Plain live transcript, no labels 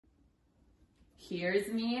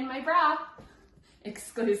here's me in my bra.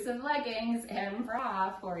 Exclusive leggings and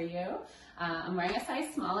bra for you. I'm wearing a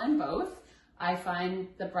size small in both. I find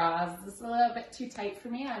the bras just a little bit too tight for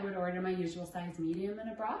me. I would order my usual size medium in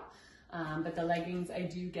a bra, but the leggings I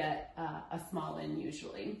do get a small in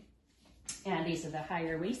usually. And these are the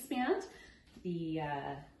higher waistband, the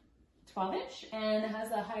 12-inch, and it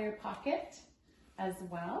has a higher pocket as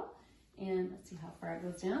well. And let's see how far it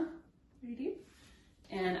goes down, pretty deep.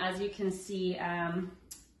 And as you can see,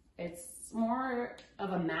 it's more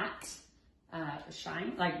of a matte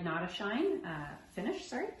shine, like not a shine, finish,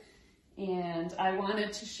 sorry. And I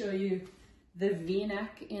wanted to show you the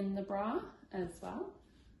V-neck in the bra as well,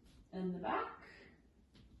 and the back.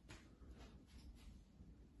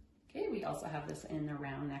 Okay, we also have this in the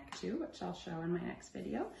round neck too, which I'll show in my next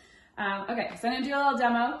video. Okay, so I'm gonna do a little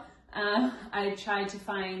demo. I tried to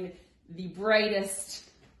find the brightest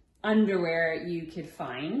underwear you could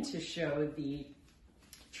find to show the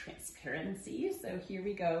transparency. So here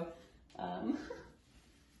we go.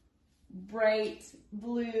 Bright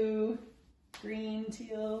blue, green,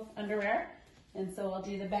 teal underwear. And so I'll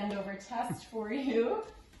do the bend over test for you.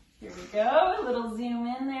 Here we go, a little zoom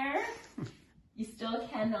in there. You still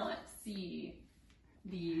cannot see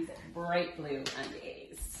these bright blue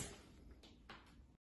undies.